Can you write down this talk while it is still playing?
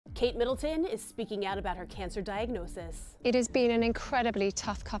Kate Middleton is speaking out about her cancer diagnosis. It has been an incredibly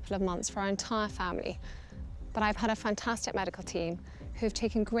tough couple of months for our entire family, but I've had a fantastic medical team who have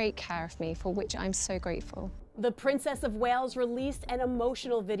taken great care of me, for which I'm so grateful. The Princess of Wales released an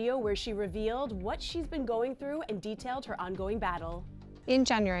emotional video where she revealed what she's been going through and detailed her ongoing battle. In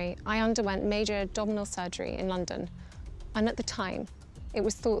January, I underwent major abdominal surgery in London, and at the time, it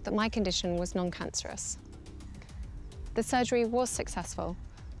was thought that my condition was non-cancerous. The surgery was successful.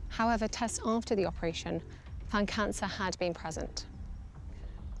 However, tests after the operation found cancer had been present.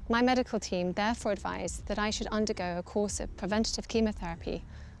 My medical team therefore advised that I should undergo a course of preventative chemotherapy,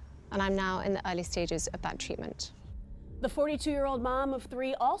 and I'm now in the early stages of that treatment. The 42-year-old mom of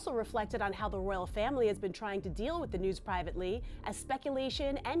 3 also reflected on how the royal family has been trying to deal with the news privately as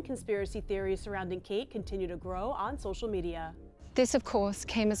speculation and conspiracy theories surrounding Kate continue to grow on social media. This, of course,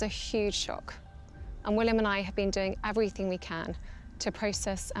 came as a huge shock, and William and I have been doing everything we can to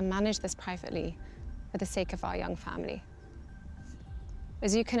process and manage this privately for the sake of our young family.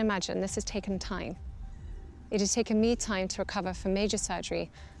 As you can imagine, this has taken time. It has taken me time to recover from major surgery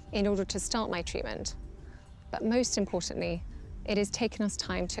in order to start my treatment. But most importantly, it has taken us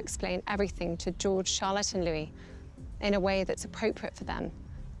time to explain everything to George, Charlotte and Louis in a way that's appropriate for them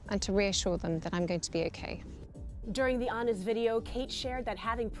and to reassure them that I'm going to be okay. During the Honest video, Kate shared that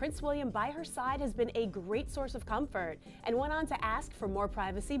having Prince William by her side has been a great source of comfort and went on to ask for more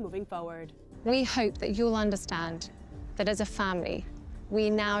privacy moving forward. We hope that you'll understand that as a family, we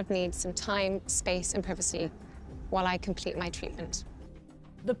now need some time, space and privacy while I complete my treatment.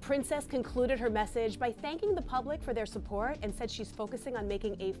 The princess concluded her message by thanking the public for their support and said she's focusing on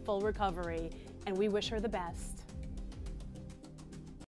making a full recovery, and we wish her the best.